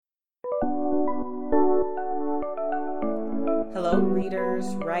Hello, readers,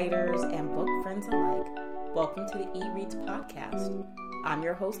 writers, and book friends alike. Welcome to the eReads podcast. I'm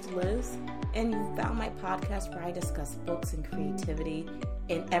your host, Liz, and you found my podcast where I discuss books and creativity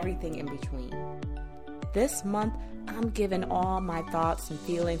and everything in between. This month, I'm giving all my thoughts and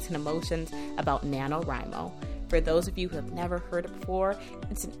feelings and emotions about NaNoWriMo. For those of you who have never heard it before,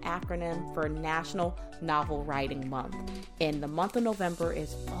 it's an acronym for National Novel Writing Month. And the month of November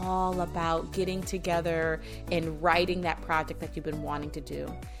is all about getting together and writing that project that you've been wanting to do.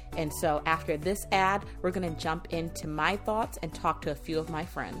 And so after this ad, we're going to jump into my thoughts and talk to a few of my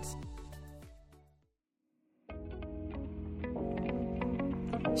friends.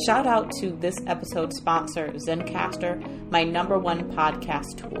 Shout out to this episode's sponsor, Zencastr, my number one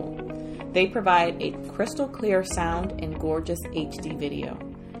podcast tool. They provide a crystal clear sound and gorgeous HD video.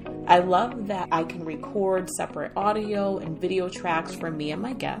 I love that I can record separate audio and video tracks for me and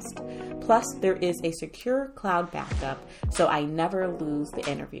my guest. Plus, there is a secure cloud backup, so I never lose the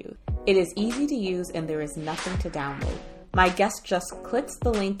interview. It is easy to use and there is nothing to download. My guest just clicks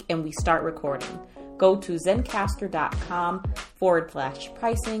the link and we start recording. Go to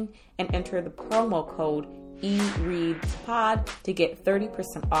zencastr.com/pricing and enter the promo code eReadsPod to get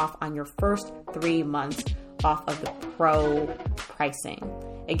 30% off on your first 3 months off of the pro pricing.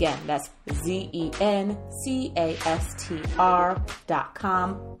 Again, that's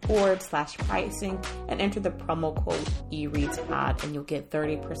zencastr.com/pricing and enter the promo code eReadsPod and you'll get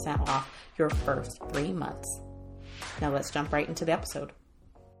 30% off your first 3 months. Now let's jump right into the episode.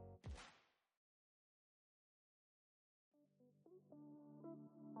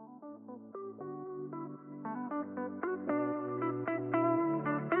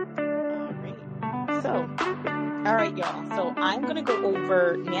 All right, y'all. So I'm going to go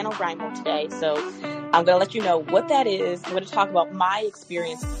over NaNoWriMo today. So I'm going to let you know what that is. I'm going to talk about my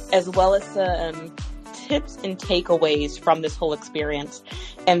experience as well as some tips and takeaways from this whole experience.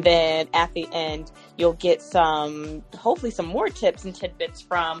 And then at the end, you'll get hopefully some more tips and tidbits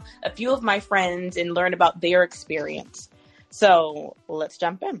from a few of my friends and learn about their experience. So let's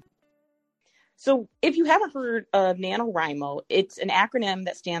jump in. So if you haven't heard of NaNoWriMo, it's an acronym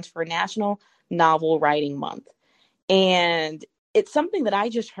that stands for National Novel Writing Month. And it's something that I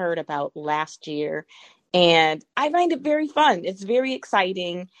just heard about last year, and I find it very fun. It's very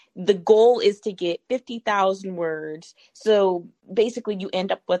exciting. The goal is to get 50,000 words. So basically you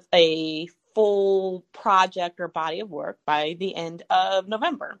end up with a full project or body of work by the end of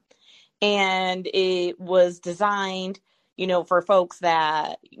November. And it was designed, for folks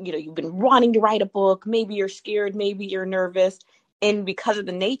that, you've been wanting to write a book. Maybe you're scared, maybe you're nervous. And because of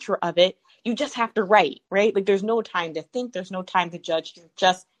the nature of it, you just have to write, right? Like there's no time to think, there's no time to judge, you're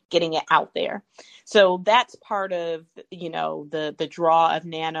just getting it out there. So that's part of, the draw of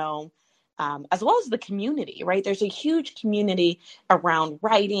Nano, as well as the community, right? There's a huge community around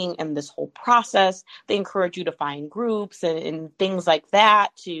writing and this whole process. They encourage you to find groups and things like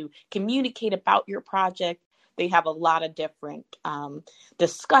that to communicate about your project. They have a lot of different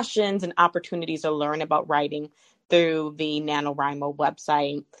discussions and opportunities to learn about writing through the NaNoWriMo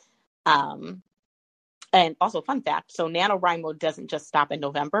website. And also fun fact, so NaNoWriMo doesn't just stop in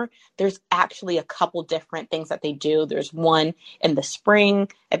November. There's actually a couple different things that they do. There's one in the spring,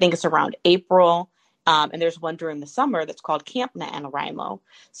 I think it's around April. And there's one during the summer that's called Camp NaNoWriMo.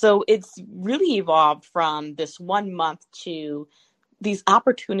 So it's really evolved from this 1 month to these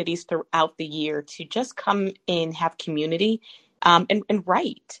opportunities throughout the year to just come in, have community, and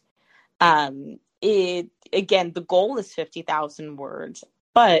write. Again, the goal is 50,000 words,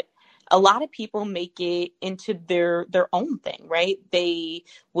 but a lot of people make it into their own thing, right? They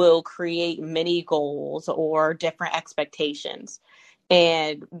will create mini goals or different expectations.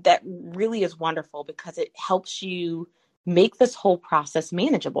 And that really is wonderful because it helps you make this whole process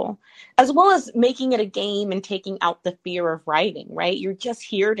manageable, as well as making it a game and taking out the fear of writing, right? You're just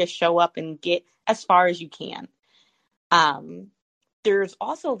here to show up and get as far as you can. There's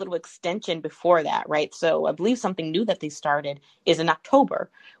also a little extension before that, right? So I believe something new that they started is in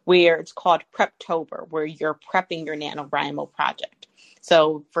October, where it's called Preptober, where you're prepping your NaNoWriMo project.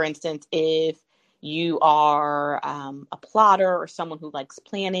 So for instance, if you are a plotter or someone who likes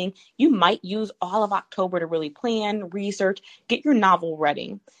planning, you might use all of October to really plan, research, get your novel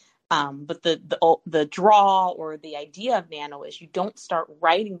ready. But the draw or the idea of Nano is you don't start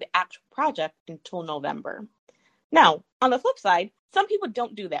writing the actual project until November. Now, on the flip side, some people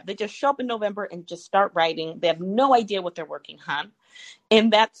don't do that. They just show up in November and just start writing. They have no idea what they're working on.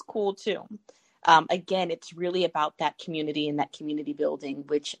 And that's cool too. Again, it's really about that community and that community building,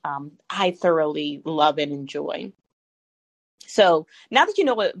 which I thoroughly love and enjoy. So now that you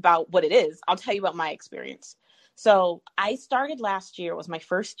know about what it is, I'll tell you about my experience. So I started last year. It was my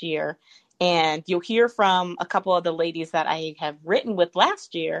first year. And you'll hear from a couple of the ladies that I have written with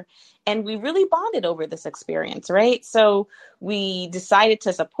last year. And we really bonded over this experience, right? So we decided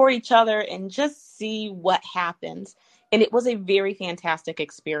to support each other and just see what happens. And it was a very fantastic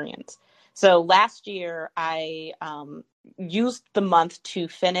experience. So last year, I used the month to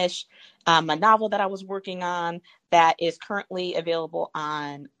finish a novel that I was working on that is currently available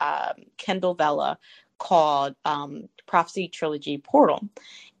on Kindle Vella called Prophecy Trilogy Portal.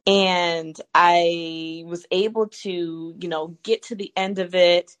 And I was able to, get to the end of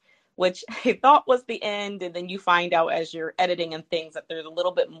it, which I thought was the end. And then you find out as you're editing and things that there's a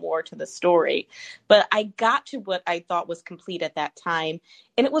little bit more to the story. But I got to what I thought was complete at that time.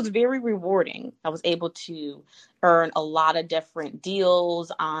 And it was very rewarding. I was able to earn a lot of different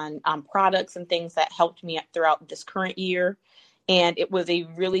deals on products and things that helped me throughout this current year. And it was a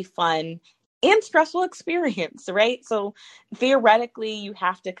really fun and stressful experience, right? So theoretically, you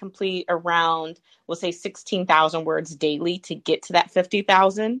have to complete around, we'll say 16,000 words daily to get to that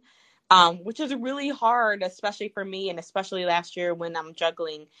 50,000, which is really hard, especially for me, and especially last year when I'm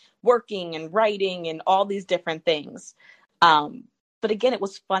juggling working and writing and all these different things. But again, it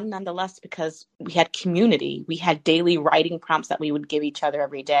was fun nonetheless because we had community. We had daily writing prompts that we would give each other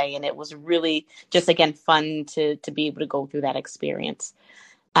every day. And it was really just, again, fun to be able to go through that experience.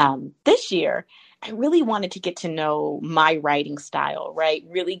 This year, I really wanted to get to know my writing style, right?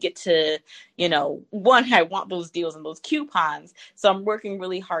 Really get to, one, I want those deals and those coupons. So I'm working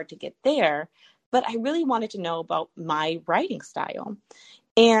really hard to get there. But I really wanted to know about my writing style.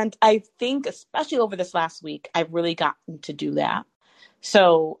 And I think, especially over this last week, I've really gotten to do that.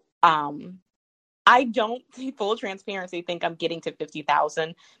 So I don't, full transparency, think I'm getting to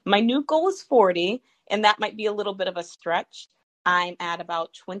 50,000. My new goal is 40, and that might be a little bit of a stretch. I'm at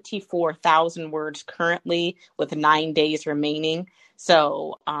about 24,000 words currently with 9 days remaining.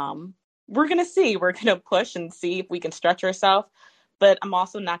 So we're going to see. We're going to push and see if we can stretch ourselves. But I'm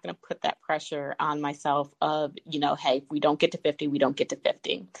also not going to put that pressure on myself of, hey, if we don't get to 50, we don't get to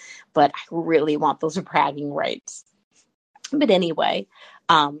 50. But I really want those bragging rights. But anyway,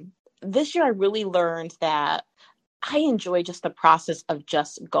 this year I really learned that I enjoy just the process of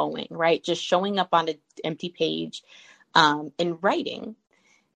just going, right? Just showing up on an empty page and writing.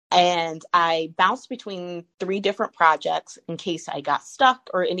 And I bounced between 3 different projects in case I got stuck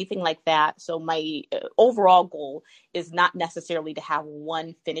or anything like that. So my overall goal is not necessarily to have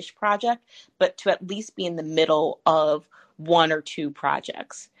one finished project, but to at least be in the middle of 1 or 2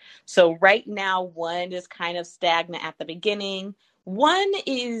 projects. So right now, one is kind of stagnant at the beginning. One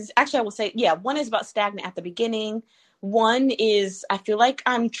is, actually, I will say, one is about stagnant at the beginning. One is, I feel like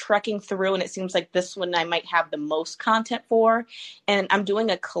I'm trekking through, and it seems like this one I might have the most content for. And I'm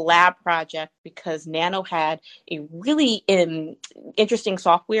doing a collab project because Nano had a really interesting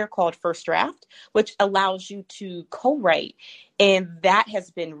software called First Draft, which allows you to co-write. And that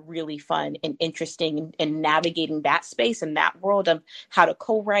has been really fun and interesting in navigating that space and that world of how to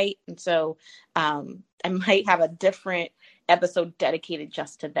co-write. And so I might have a different episode dedicated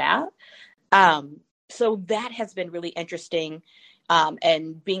just to that. So that has been really interesting,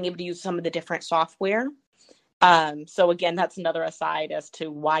 and being able to use some of the different software. So again, that's another aside as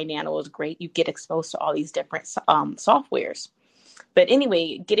to why Nano is great. You get exposed to all these different softwares. But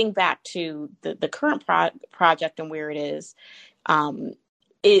anyway, getting back to the current project and where it is,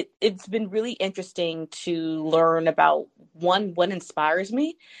 it's been really interesting to learn about what inspires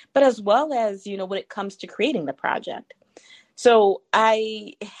me, but as well as, when it comes to creating the project. So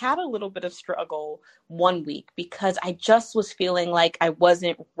I had a little bit of struggle one week because I just was feeling like I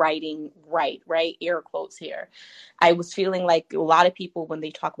wasn't writing right? Air quotes here. I was feeling like a lot of people, when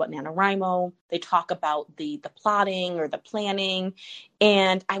they talk about NaNoWriMo, they talk about the plotting or the planning.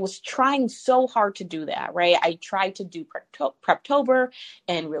 And I was trying so hard to do that, right? I tried to do Preptober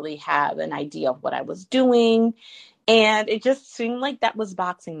and really have an idea of what I was doing. And it just seemed like that was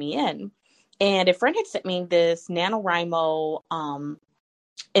boxing me in. And a friend had sent me this NaNoWriMo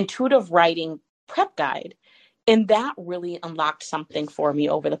intuitive writing prep guide. And that really unlocked something for me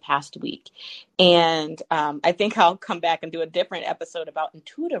over the past week. And I think I'll come back and do a different episode about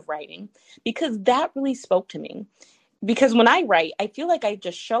intuitive writing because that really spoke to me. Because when I write, I feel like I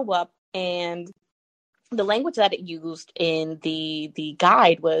just show up, and the language that it used in the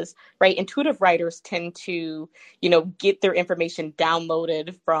guide was, right, intuitive writers tend to, get their information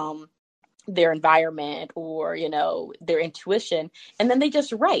downloaded from their environment or, their intuition, and then they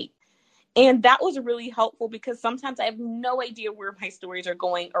just write. And that was really helpful because sometimes I have no idea where my stories are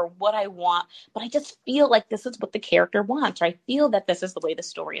going or what I want, but I just feel like this is what the character wants, or I feel that this is the way the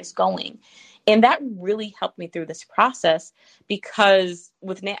story is going. And that really helped me through this process because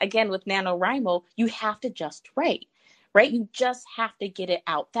with NaNoWriMo, you have to just write, right? You just have to get it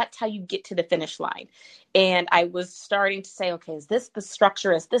out. That's how you get to the finish line. And I was starting to say, okay, is this the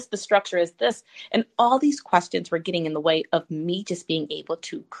structure? Is this the structure? Is this? And all these questions were getting in the way of me just being able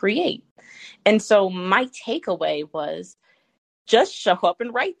to create. And so my takeaway was just show up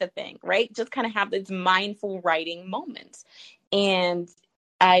and write the thing, right? Just kind of have these mindful writing moments. And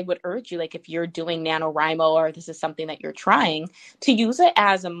I would urge you, like, if you're doing NaNoWriMo or this is something that you're trying, to use it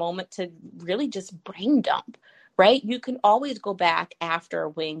as a moment to really just brain dump, right? You can always go back after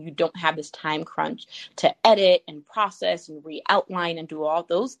when you don't have this time crunch to edit and process and re-outline and do all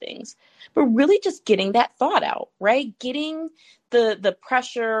those things. But really just getting that thought out, right? Getting the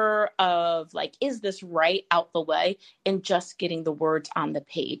pressure of like, is this right out the way, and just getting the words on the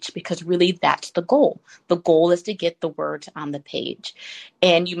page, because really that's the goal. The goal is to get the words on the page.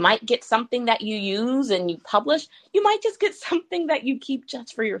 And you might get something that you use and you publish. You might just get something that you keep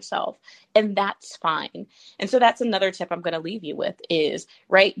just for yourself, and that's fine. And so that's another tip I'm going to leave you with is,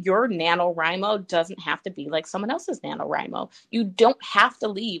 right, your NaNoWriMo doesn't have to be like someone else's NaNoWriMo. You don't have to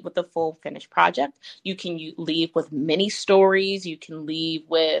leave with a full finished project. You can leave with mini stories. You can leave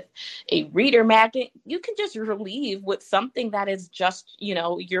with a reader magnet. You can just leave with something that is just,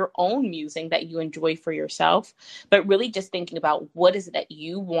 your own musing that you enjoy for yourself, but really just thinking about what is it that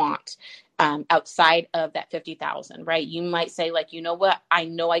you want outside of that 50,000, right? You might say like, you know what? I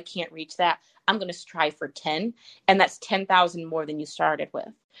know I can't reach that. I'm going to strive for 10, and that's 10,000 more than you started with.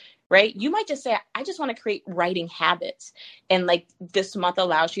 Right? You might just say, I just want to create writing habits. And like this month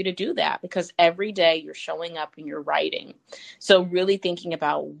allows you to do that because every day you're showing up and you're writing. So really thinking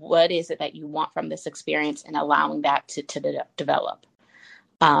about what is it that you want from this experience and allowing that to develop.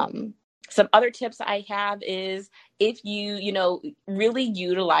 Some other tips I have is if you really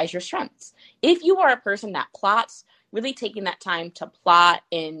utilize your strengths. If you are a person that plots, really taking that time to plot,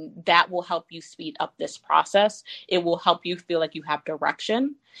 and that will help you speed up this process. It will help you feel like you have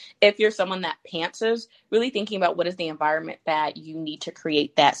direction. If you're someone that pantses, really thinking about what is the environment that you need to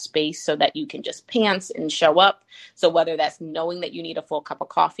create that space so that you can just pants and show up. So whether that's knowing that you need a full cup of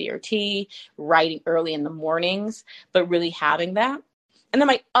coffee or tea, writing early in the mornings, but really having that. And then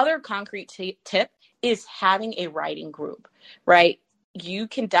my other concrete tip is having a writing group, right? You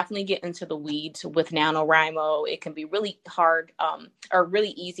can definitely get into the weeds with NaNoWriMo. It can be really hard or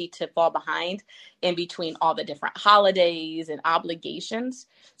really easy to fall behind in between all the different holidays and obligations.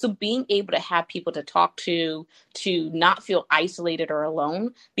 So being able to have people to talk to not feel isolated or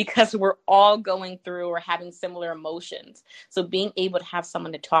alone, because we're all going through or having similar emotions. So being able to have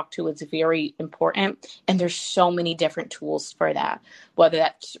someone to talk to is very important. And there's so many different tools for that,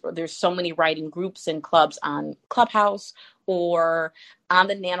 whether there's so many writing groups and clubs on Clubhouse or on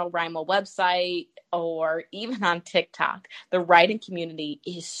the NaNoWriMo website, or even on TikTok. The writing community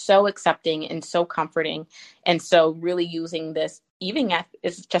is so accepting and so comforting. And so really using this, even if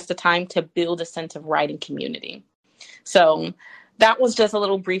it's just a time to build a sense of writing community. So that was just a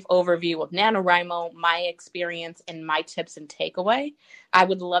little brief overview of NaNoWriMo, my experience, and my tips and takeaway. I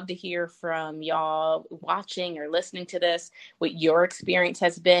would love to hear from y'all watching or listening to this, what your experience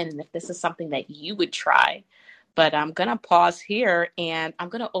has been, and if this is something that you would try. But I'm going to pause here, and I'm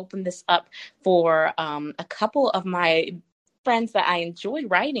going to open this up for a couple of my friends that I enjoy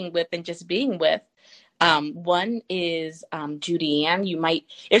writing with and just being with. One is Judy Ann. You might,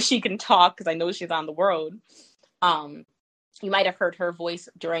 if she can talk, because I know she's on the road, you might have heard her voice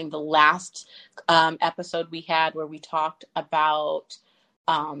during the last episode we had where we talked about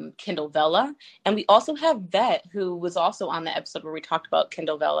Kindle Vella. And we also have Vet, who was also on the episode where we talked about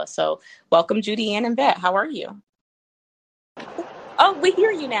Kindle Vella. So welcome, Judy Ann and Vet. How are you? Oh, we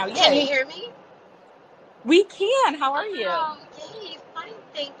hear you now. Yay. Can you hear me? We can. How are you? Oh, yay. Fine,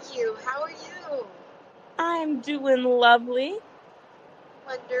 thank you. How are you? I'm doing lovely.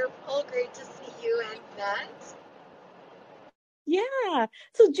 Wonderful. Great to see you and Vet. Yeah.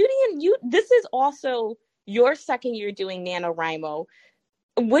 So Judy Ann, this is also your second year doing NaNoWriMo.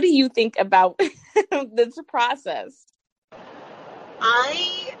 What do you think about this process?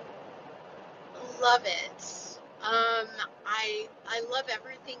 I love it. I love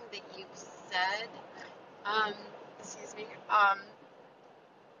everything that you've said. Excuse me.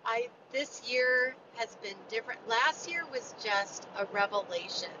 This year has been different. Last year was just a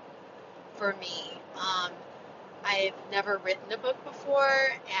revelation for me. I've never written a book before,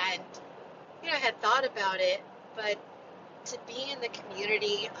 and I had thought about it, but to be in the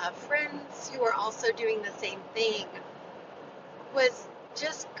community of friends who are also doing the same thing was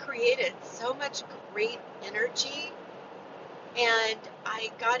just created so much great energy, and I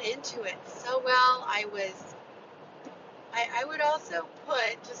got into it so well. I would also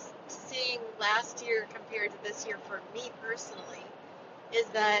put, just seeing last year compared to this year for me personally, is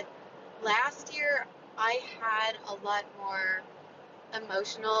that last year I had a lot more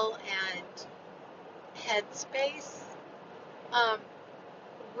emotional and headspace, um,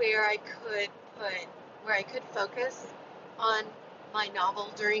 where I could where I could focus on my novel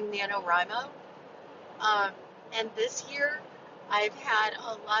during NaNoWriMo. And this year I've had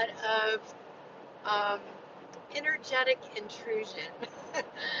a lot of um, energetic intrusion,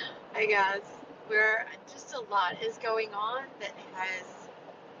 I guess, where just a lot is going on that has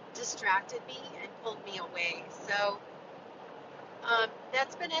distracted me and pulled me away. So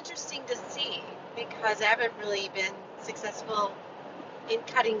that's been interesting to see, because I haven't really been successful in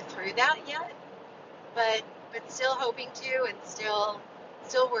cutting through that yet, but still hoping to, and still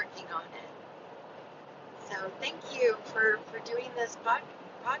working on it. So thank you for doing this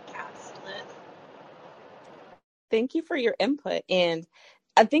podcast, Liz. Thank you for your input. And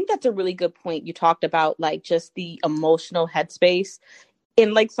I think that's a really good point. You talked about like just the emotional headspace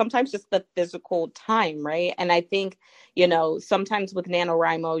and like sometimes just the physical time, right? And I think, sometimes with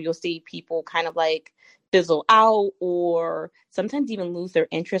NaNoWriMo, you'll see people kind of like fizzle out or sometimes even lose their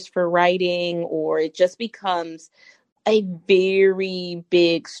interest for writing, or it just becomes a very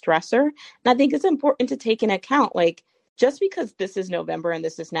big stressor. And I think it's important to take into account, like, just because this is November and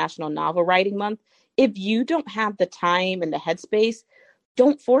this is National Novel Writing Month, if you don't have the time and the headspace,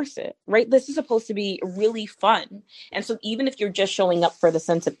 don't force it, right? This is supposed to be really fun. And so even if you're just showing up for the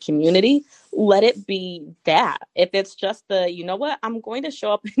sense of community, let it be that. If it's just I'm going to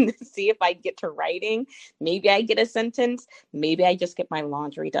show up and see if I get to writing, maybe I get a sentence, maybe I just get my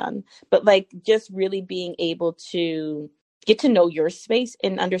laundry done. But like just really being able to get to know your space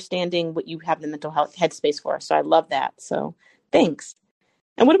and understanding what you have the mental health headspace for. So I love that. So thanks.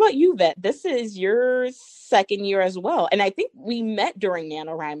 And what about you, Vet? This is your second year as well. And I think we met during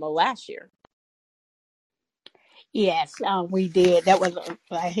NaNoWriMo last year. Yes, we did. That was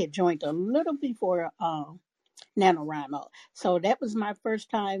I had joined a little before NaNoWriMo. So that was my first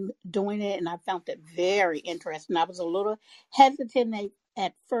time doing it, and I found it very interesting. I was a little hesitant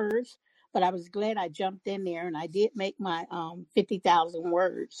at first, but I was glad I jumped in there, and I did make my 50,000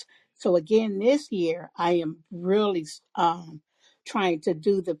 words. So again, this year, I am really trying to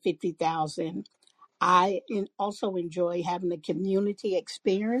do the 50,000. Also enjoy having the community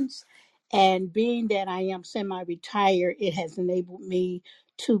experience. And being that I am semi-retired, it has enabled me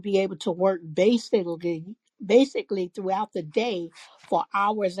to be able to work basically throughout the day for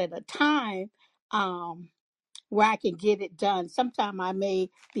hours at a time, where I can get it done. Sometimes I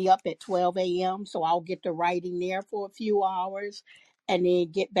may be up at 12 a.m., so I'll get to writing there for a few hours and then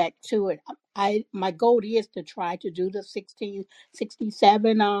get back to it. My goal is to try to do the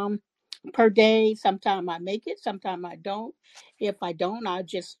 67 per day. Sometimes I make it, sometimes I don't. If I don't, I'll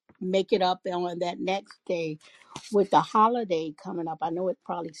just make it up on that next day. With the holiday coming up, I know it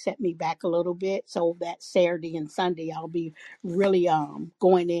probably set me back a little bit. So that Saturday and Sunday, I'll be really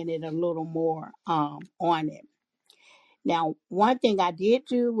going in it a little more on it. Now, one thing I did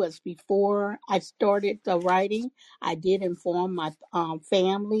do was before I started the writing, I did inform my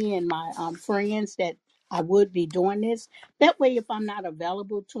family and my friends that I would be doing this. That way, if I'm not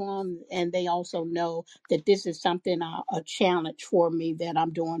available to them, and they also know that this is something, a challenge for me that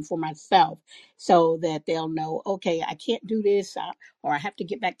I'm doing for myself, so that they'll know, okay, I can't do this, or I have to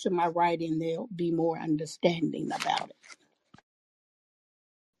get back to my writing, they'll be more understanding about it.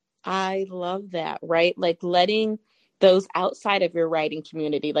 I love that, right? Like letting those outside of your writing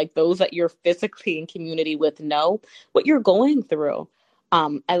community, like those that you're physically in community with, know what you're going through.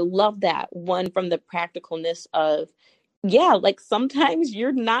 I love that one from the practicalness of, yeah, like sometimes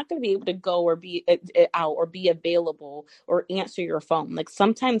you're not going to be able to go or be out or be available or answer your phone. Like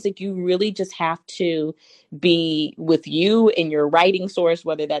sometimes like you really just have to be with you and your writing source,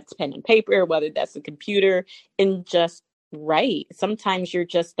 whether that's pen and paper, whether that's a computer, and just write. Sometimes you're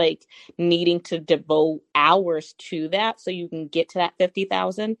just like needing to devote hours to that so you can get to that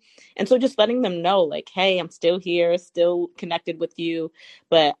 50,000. And so just letting them know like, hey, I'm still here, still connected with you,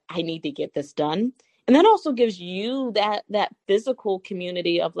 but I need to get this done. And that also gives you that physical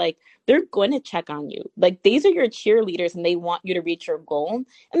community of like, they're going to check on you. Like these are your cheerleaders and they want you to reach your goal.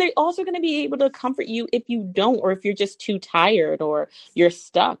 And they're also going to be able to comfort you if you don't, or if you're just too tired or you're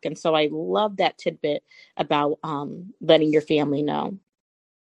stuck. And so I love that tidbit about letting your family know.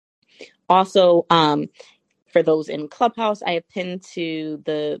 Also, for those in Clubhouse, I have pinned to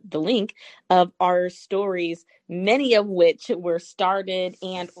the link of our stories, many of which were started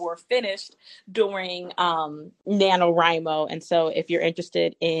and or finished during NaNoWriMo. And so if you're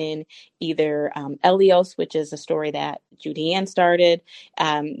interested in either Elios, which is a story that Judy Ann started,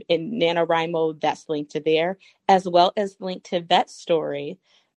 in NaNoWriMo, that's linked to there, as well as linked to Vet's story.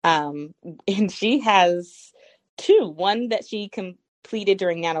 And she has two, one that she completed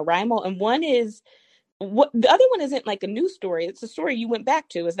during NaNoWriMo, and one is what the other one isn't like a new story. It's a story you went back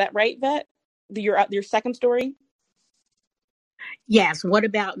to. Is that right, Vet? Your second story? Yes, What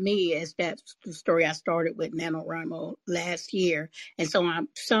About Me is that the story I started with NaNoWriMo last year. And so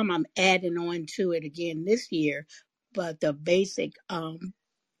I'm adding on to it again this year. But the basic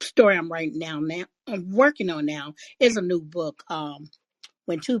story I'm working on now is a new book,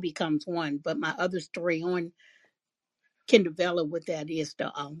 When Two Becomes One. But my other story on can develop with that is the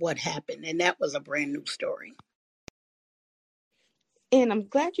what happened. And that was a brand new story. And I'm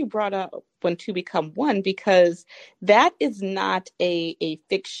glad you brought up When Two Become One, because that is not a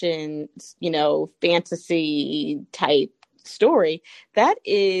fiction, fantasy type story. That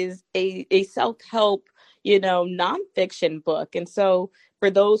is a self-help, nonfiction book. And so for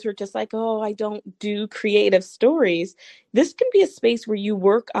those who are just like, oh, I don't do creative stories, this can be a space where you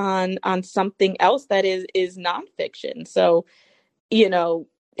work on something else that is nonfiction. So, you know,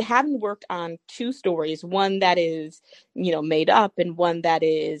 having worked on two stories, one that is, made up and one that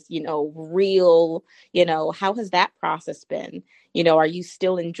is, real, how has that process been? Are you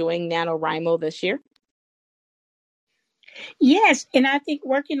still enjoying NaNoWriMo this year? Yes, and I think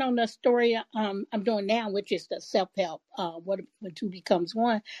working on the story I'm doing now, which is the self help, when two becomes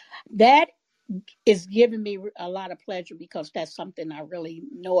one, that is giving me a lot of pleasure because that's something I really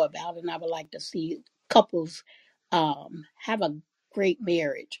know about, and I would like to see couples have a great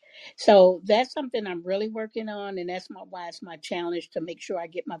marriage. So that's something I'm really working on, and that's why it's my challenge to make sure I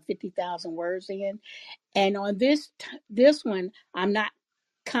get my 50,000 words in. And on this one, I'm not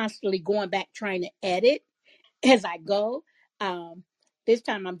constantly going back trying to edit as I go. Um, this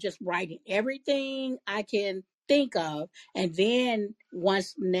time I'm just writing everything I can think of. And then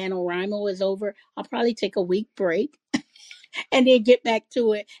once NaNoWriMo is over, I'll probably take a week break and then get back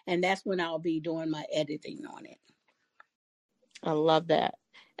to it. And that's when I'll be doing my editing on it. I love that.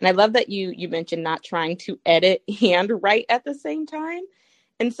 And I love that you mentioned not trying to edit and write at the same time.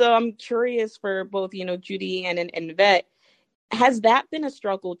 And so I'm curious for both, Judy and Vet, has that been a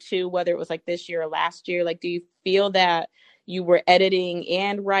struggle too, whether it was like this year or last year? Like, do you feel that you were editing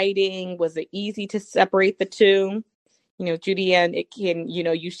and writing? Was it easy to separate the two? Judy, and it can,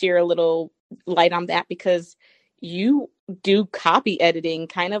 you share a little light on that because you do copy editing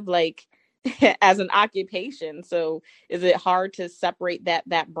kind of like as an occupation. So is it hard to separate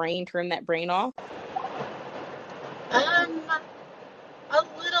that brain, turn that brain off? Um, a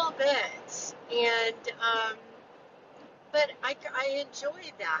little bit, and but I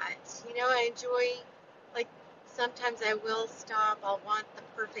enjoy that. I enjoy, like, sometimes I will stop. I'll want the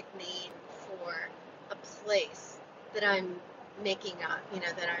perfect name for a place that I'm making up.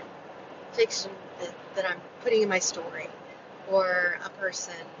 That I'm fiction that I'm putting in my story, or a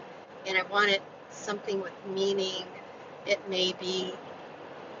person, and I want it something with meaning. It may be,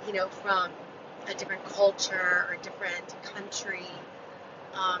 from a different culture or a different country.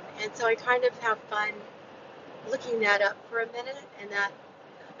 And so I kind of have fun looking that up for a minute, and that,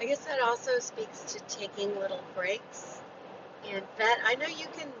 I guess, that also speaks to taking little breaks. And that, I know you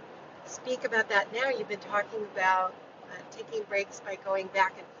can speak about that now. You've been talking about taking breaks by going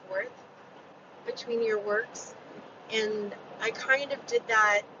back and forth between your works. And I kind of did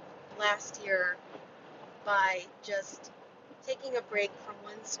that last year by just taking a break from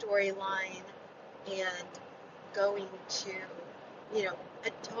one storyline and going to, a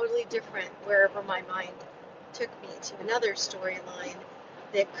totally different, wherever my mind took me, to another storyline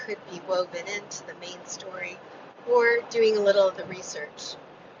that could be woven into the main story, or doing a little of the research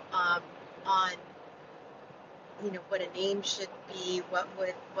on, what a name should be, what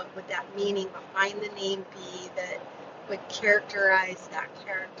would that meaning behind the name be that would characterize that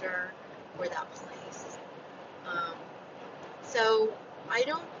character or that place. Um, so I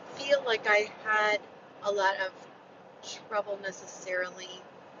don't feel like I had a lot of trouble necessarily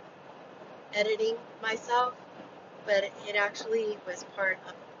editing myself, but it actually was part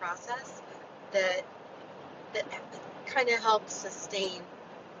of the process that kind of helped sustain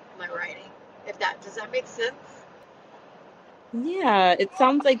my writing. If that does that make sense? Yeah, it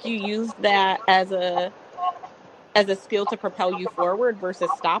sounds like you used that as a skill to propel you forward versus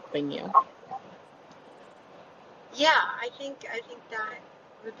stopping you. Yeah, I think that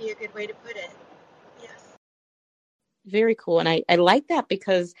would be a good way to put it. Yes. Very cool. And I like that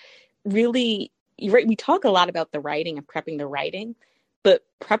because really, you're right, we talk a lot about the writing and prepping the writing, but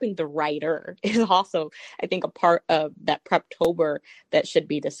prepping the writer is also, I think, a part of that Preptober that should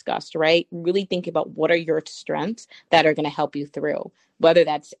be discussed, right? Really think about what are your strengths that are going to help you through, whether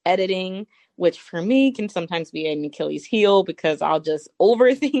that's editing, which for me can sometimes be an Achilles heel because I'll just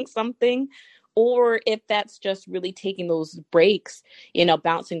overthink something, or if that's just really taking those breaks,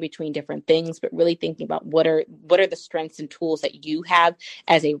 bouncing between different things, but really thinking about what are the strengths and tools that you have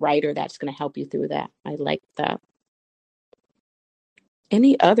as a writer that's going to help you through that. I like that.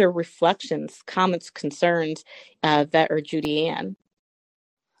 Any other reflections, comments, concerns, Vet or Judy Ann?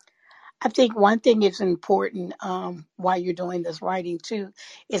 I think one thing is important while you're doing this writing too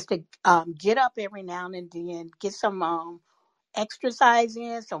is to get up every now and then, get some exercise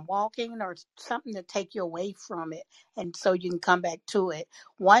in, some walking or something to take you away from it, and so you can come back to it.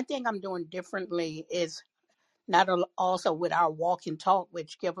 One thing I'm doing differently is also with our walk and talk,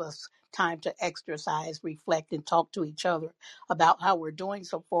 which give us time to exercise, reflect, and talk to each other about how we're doing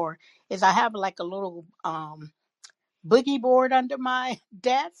so far, is I have like a little boogie board under my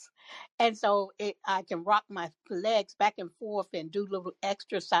desk. And so I can rock my legs back and forth and do little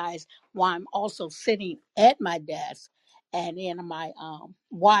exercise while I'm also sitting at my desk. And in my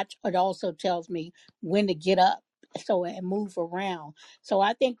watch, it also tells me when to get up and move around. So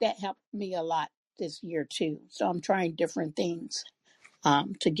I think that helped me a lot this year too. So I'm trying different things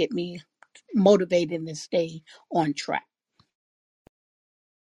to get me motivated and stay on track.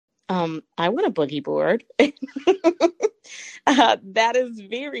 I want a boogie board. That is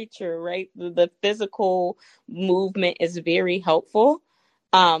very true, right? The physical movement is very helpful.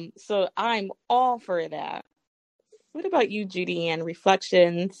 So I'm all for that. What about you, Judy Ann?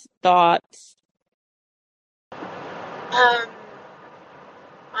 Reflections, thoughts?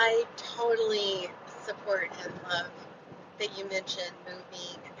 I totally support and love that you mentioned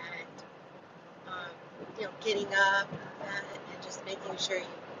moving and getting up and just making sure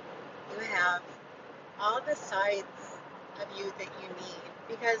you have all the sides of you that you need,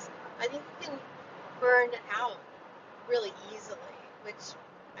 because I think you can burn out really easily, which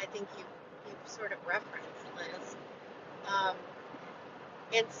I think you sort of referenced, Liz. Um,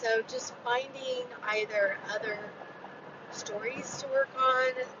 and so just finding either other stories to work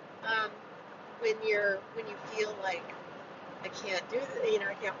on when you feel like I can't do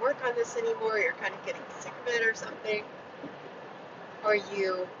I can't work on this anymore. You're kind of getting sick of it or something, or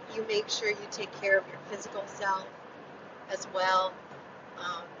you make sure you take care of your physical self as well.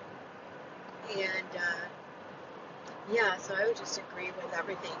 Um, and yeah, so I would just agree with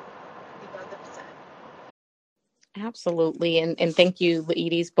everything you both have said. Absolutely. And thank you,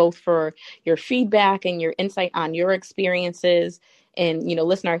 ladies, both for your feedback and your insight on your experiences. And,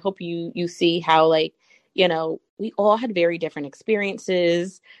 listener, I hope you see how, we all had very different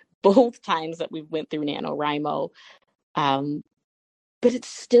experiences both times that we went through NaNoWriMo. But it's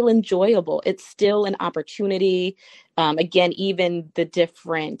still enjoyable. It's still an opportunity. Again, even the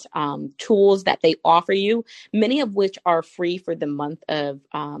different tools that they offer you, many of which are free for the month of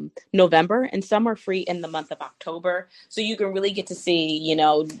November, and some are free in the month of October. So you can really get to see,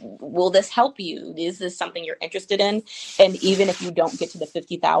 will this help you? Is this something you're interested in? And even if you don't get to the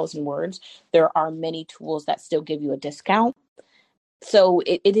 50,000 words, there are many tools that still give you a discount. So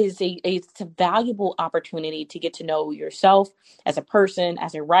it's a valuable opportunity to get to know yourself as a person,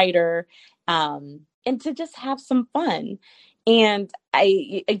 as a writer, and to just have some fun. And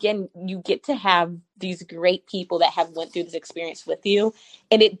you get to have these great people that have went through this experience with you,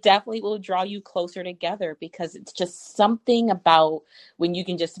 and it definitely will draw you closer together, because it's just something about when you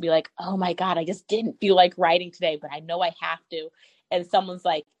can just be like, oh my God, I just didn't feel like writing today, but I know I have to. And someone's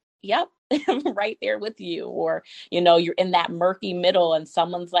like, yep, I'm right there with you. Or, you're in that murky middle and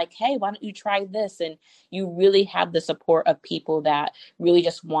someone's like, hey, why don't you try this? And you really have the support of people that really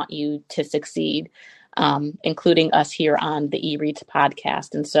just want you to succeed, including us here on the eReads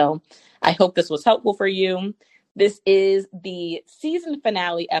podcast. And so I hope this was helpful for you. This is the season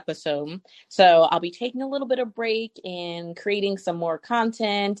finale episode. So I'll be taking a little bit of break and creating some more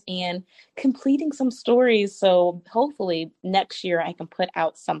content and completing some stories. So hopefully next year I can put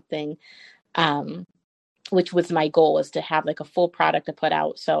out something, which was my goal, is to have like a full product to put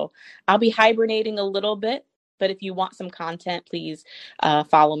out. So I'll be hibernating a little bit. But if you want some content, please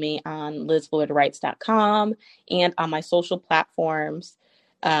follow me on lizwillardwrites.com and on my social platforms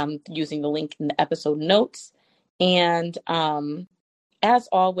using the link in the episode notes. And as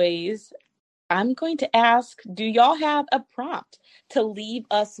always, I'm going to ask, do y'all have a prompt to leave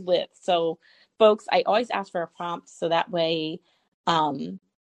us with? So, folks, I always ask for a prompt so that way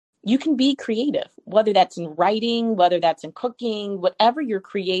you can be creative, whether that's in writing, whether that's in cooking, whatever your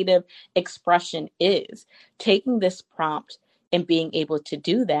creative expression is, taking this prompt and being able to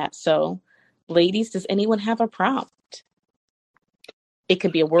do that. So, ladies, does anyone have a prompt? It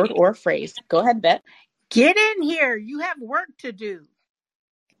could be a word or a phrase. Go ahead, Bet. Get in here. You have work to do.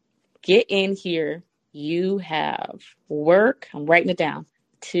 Get in here. You have work. I'm writing it down.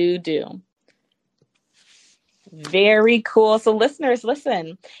 To do. Very cool. So listeners,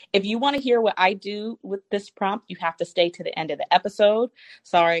 listen, if you want to hear what I do with this prompt, you have to stay to the end of the episode.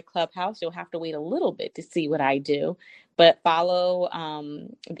 Sorry, Clubhouse, you'll have to wait a little bit to see what I do. But follow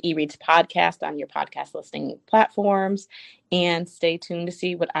eReads podcast on your podcast listening platforms and stay tuned to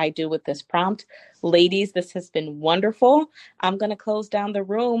see what I do with this prompt. Ladies, this has been wonderful. I'm going to close down the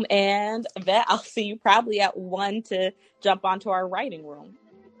room, and Vet, I'll see you probably at 1 to jump onto our writing room.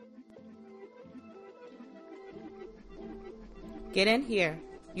 Get in here.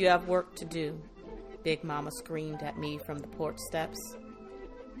 You have work to do, Big Mama screamed at me from the porch steps.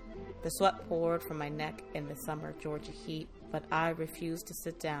 The sweat poured from my neck in the summer Georgia heat, but I refused to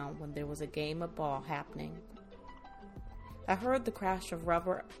sit down when there was a game of ball happening. I heard the crash of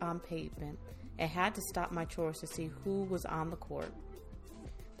rubber on pavement and had to stop my chores to see who was on the court.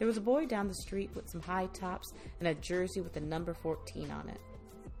 There was a boy down the street with some high tops and a jersey with the number 14 on it.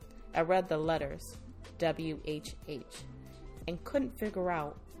 I read the letters, WHH, and couldn't figure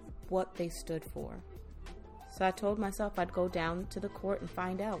out what they stood for. So I told myself I'd go down to the court and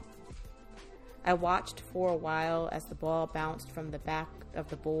find out. I watched for a while as the ball bounced from the back of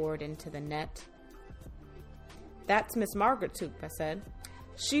the board into the net. That's Miss Margaret's hoop, I said.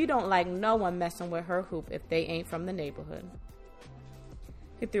 She don't like no one messing with her hoop if they ain't from the neighborhood.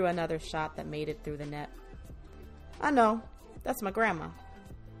 He threw another shot that made it through the net. I know, that's my grandma.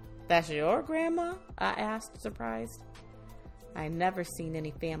 That's your grandma? I asked, surprised. I never seen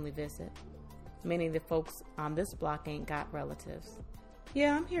any family visit. Many of the folks on this block ain't got relatives.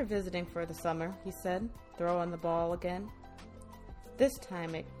 Yeah, I'm here visiting for the summer, he said, throwing the ball again. This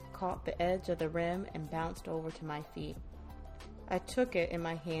time it caught the edge of the rim and bounced over to my feet. I took it in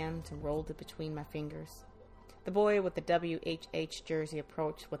my hands and rolled it between my fingers. The boy with the WHH jersey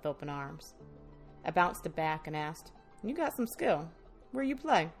approached with open arms. I bounced it back and asked, You got some skill. Where you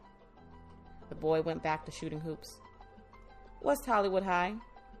play? The boy went back to shooting hoops. West Hollywood High.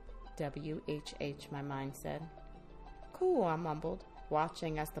 WHH, my mind said. Cool, I mumbled,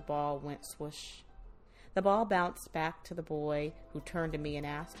 watching as the ball went swoosh. The ball bounced back to the boy, who turned to me and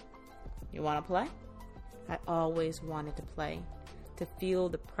asked, You want to play? I always wanted to play, to feel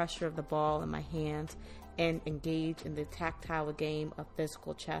the pressure of the ball in my hands and engage in the tactile game of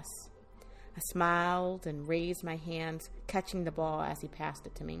physical chess. I smiled and raised my hands, catching the ball as he passed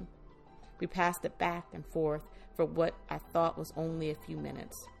it to me. We passed it back and forth for what I thought was only a few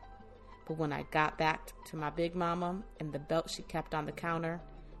minutes. But when I got back to my big mama and the belt she kept on the counter,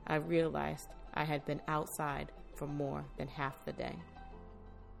 I realized I had been outside for more than half the day.